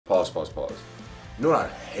Pause. You know what I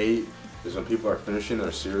hate is when people are finishing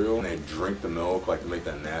their cereal and they drink the milk like to make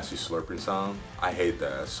that nasty slurping sound. I hate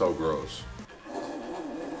that, it's so gross.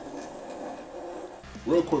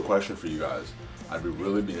 Real quick question for you guys. I'd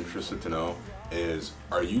really be interested to know is,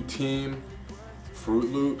 are you team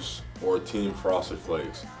Fruit Loops or team Frosted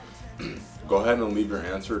Flakes? Go ahead and leave your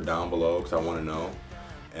answer down below because I want to know.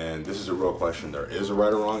 And this is a real question. There is a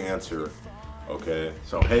right or wrong answer. Okay,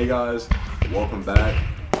 so hey guys, welcome back.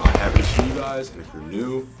 Happy to see you guys, and if you're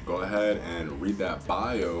new, go ahead and read that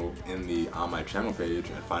bio on my channel page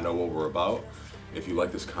and find out what we're about. If you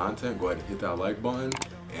like this content, go ahead and hit that like button,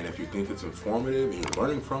 and if you think it's informative and you're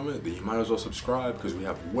learning from it, then you might as well subscribe because we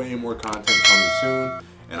have way more content coming soon.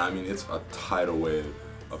 And I mean, it's a tidal wave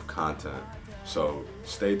of content. So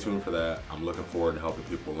stay tuned for that. I'm looking forward to helping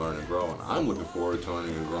people learn and grow, and I'm looking forward to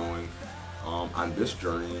learning and growing on this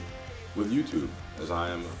journey with YouTube,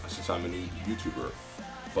 since I'm a new YouTuber.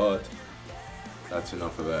 But that's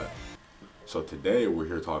enough of that. So today we're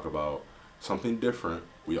here to talk about something different.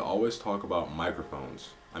 We always talk about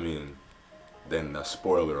microphones. I mean, then the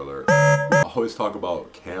spoiler alert. We always talk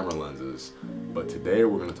about camera lenses, but today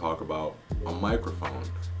we're going to talk about a microphone,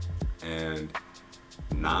 and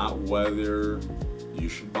not whether you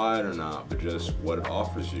should buy it or not, but just what it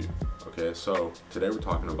offers you. Okay, so today we're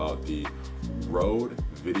talking about the Rode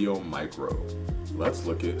Video Micro. Let's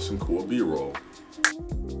look at some cool B-roll.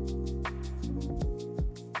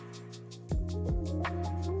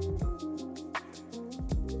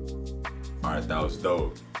 Alright, that was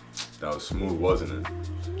dope. That was smooth, wasn't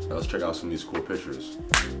it? Now let's check out some of these cool pictures.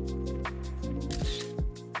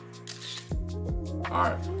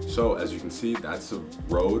 Alright, so as you can see, that's the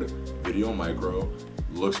Rode Video Micro.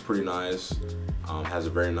 Looks pretty nice, has a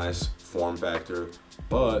very nice form factor,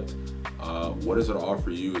 but what does it offer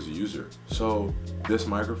you as a user? So this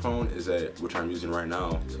microphone is which I'm using right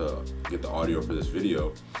now to get the audio for this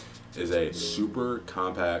video, is a super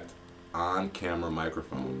compact on-camera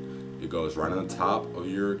microphone. It goes right on the top of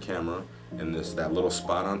your camera, and that little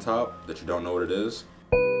spot on top that you don't know what it is,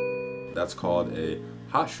 that's called a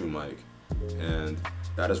hot shoe mic, and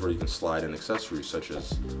that is where you can slide in accessories such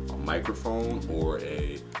as a microphone or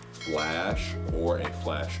a flash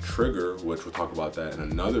trigger, which we'll talk about that in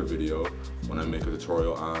another video when I make a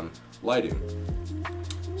tutorial on lighting.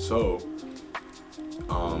 So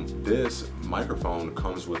this microphone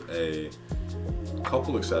comes with a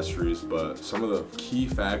couple accessories, but some of the key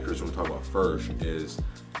factors we'll talk about first is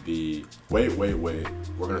the wait, we're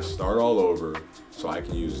gonna start all over so I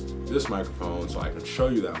can use this microphone so I can show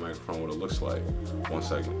you that microphone, what it looks like. 1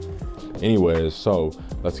 second. Anyways, so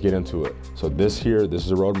let's get into it. So this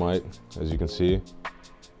is a Rode mic, as you can see,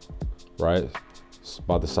 right? It's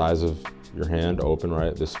about the size of your hand, open,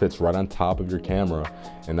 right? This fits right on top of your camera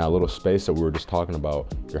in that little space that we were just talking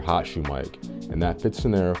about, your hot shoe mic. And that fits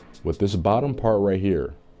in there with this bottom part right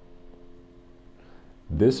here.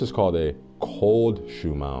 This is called a cold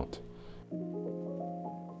shoe mount.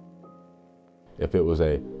 If it was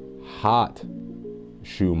a hot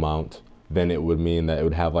shoe mount, then it would mean that it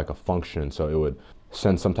would have like a function, so it would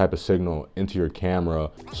send some type of signal into your camera.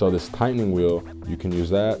 So this tightening wheel, you can use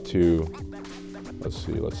that to,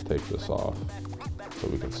 let's take this off so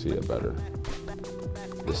we can see it better.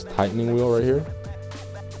 This tightening wheel right here,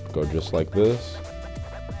 go just like this,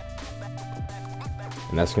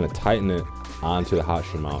 and that's gonna tighten it onto the hot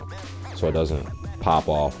shoe mount so it doesn't pop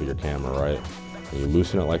off of your camera, right? And you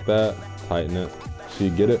loosen it like that, tighten it, so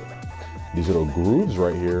you get it. These little grooves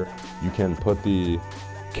right here, you can put the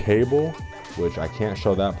cable, which I can't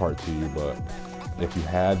show that part to you, but if you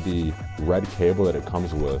had the red cable that it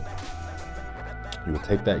comes with, you would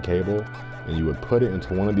take that cable and you would put it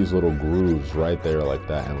into one of these little grooves right there like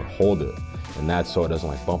that, and would hold it. And that's so it doesn't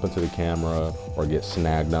like bump into the camera or get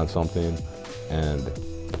snagged on something. And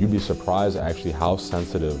you'd be surprised actually how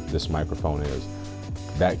sensitive this microphone is.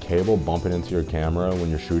 That cable bumping into your camera when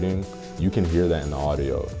you're shooting, you can hear that in the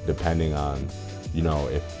audio, depending on, you know,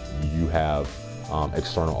 if you have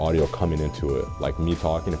external audio coming into it. Like me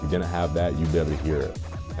talking, if you didn't have that, you'd be able to hear it.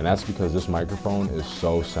 And that's because this microphone is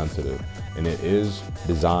so sensitive, and it is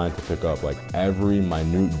designed to pick up like every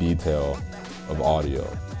minute detail of audio,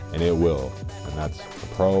 and it will. And that's a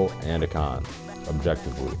pro and a con,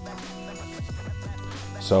 objectively.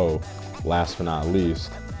 So last but not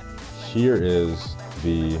least, here is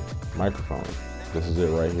the microphone. This is it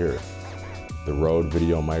right here, the Rode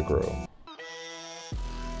Video Micro.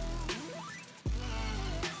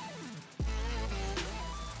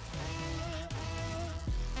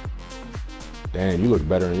 Dang, you look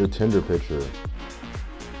better in your Tinder picture.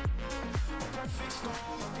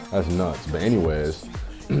 That's nuts. But anyways,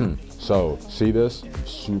 So see this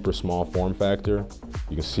super small form factor?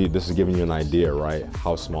 You can see this is giving you an idea, right?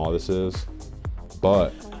 How small this is.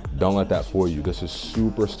 But don't let that fool you. This is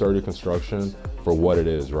super sturdy construction for what it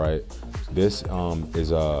is, right? This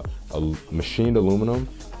is a machined aluminum,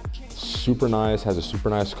 super nice, has a super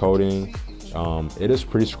nice coating. It is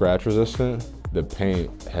pretty scratch resistant. The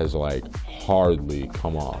paint has like hardly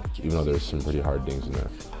come off, even though there's some pretty hard dings in there.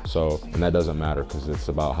 So, and that doesn't matter because it's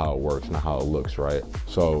about how it works, not how it looks, right?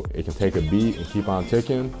 So it can take a beat and keep on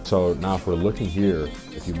ticking. So now if we're looking here,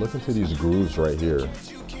 if you look into these grooves right here,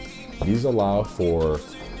 these allow for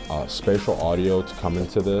spatial audio to come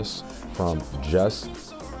into this from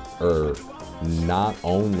just, or not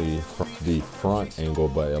only from the front angle,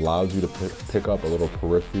 but it allows you to pick up a little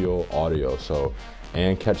peripheral audio. So,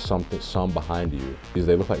 and catch some behind you.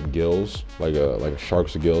 They look like gills, like a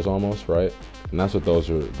shark's gills almost, right? And that's what those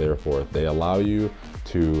are there for. They allow you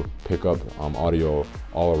to pick up audio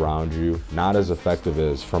all around you. Not as effective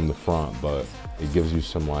as from the front, but it gives you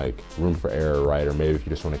some like room for error, right? Or maybe if you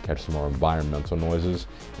just want to catch some more environmental noises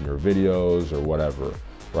in your videos or whatever,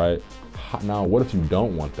 right? Now, what if you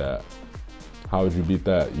don't want that? How would you beat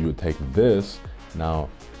that? You would take this. Now,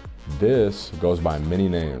 this goes by many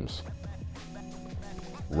names.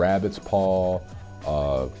 Rabbit's paw,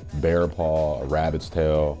 bear paw, a rabbit's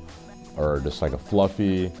tail, or just like a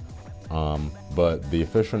fluffy, but the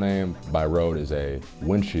official name by Rode is a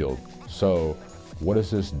windshield. So what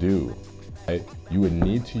does this do? Right? You would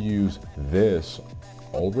need to use this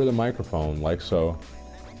over the microphone like so.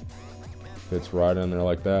 Fits right in there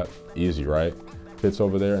like that, easy, right? Fits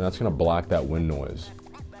over there, and that's gonna block that wind noise.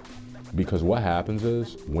 Because what happens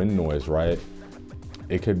is, wind noise, right?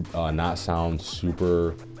 It could not sound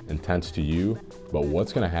super intense to you, but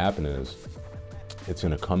what's gonna happen is it's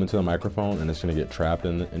gonna come into the microphone and it's gonna get trapped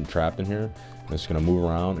in here, and it's gonna move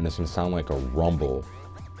around and it's gonna sound like a rumble.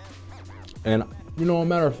 And you know, a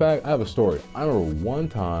matter of fact, I have a story. I remember one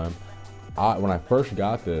time, when I first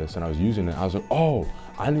got this and I was using it, I was like, oh,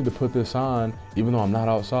 I need to put this on even though I'm not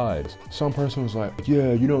outside. Some person was like,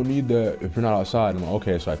 yeah, you don't need that if you're not outside. I'm like,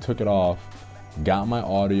 okay, so I took it off, got my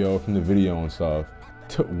audio from the video and stuff,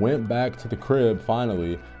 went back to the crib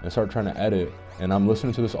finally and started trying to edit, and I'm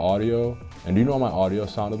listening to this audio, and do you know what my audio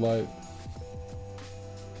sounded like?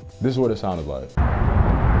 This is what it sounded like.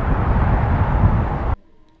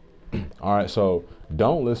 All right, so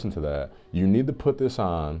don't listen to that. You need to put this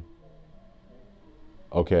on.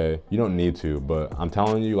 Okay, you don't need to, but I'm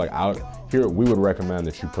telling you, like out here, we would recommend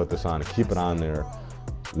that you put this on and keep it on there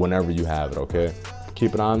whenever you have it, okay?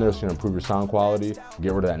 Keep it on there, it's gonna improve your sound quality,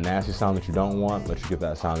 get rid of that nasty sound that you don't want, let you get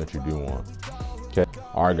that sound that you do want, okay?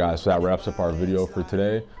 All right, guys, so that wraps up our video for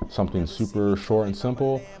today. Something super short and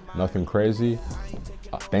simple, nothing crazy.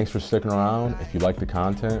 Thanks for sticking around. If you like the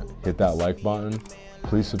content, hit that like button.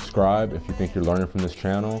 Please subscribe if you think you're learning from this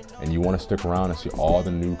channel and you want to stick around and see all the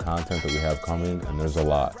new content that we have coming, and there's a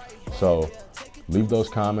lot. So leave those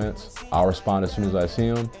comments. I'll respond as soon as I see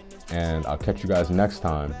them, and I'll catch you guys next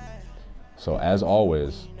time. So as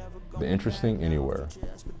always, the interesting anywhere.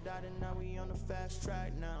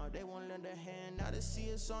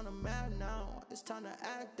 It's time to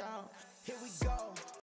act out. Here we go.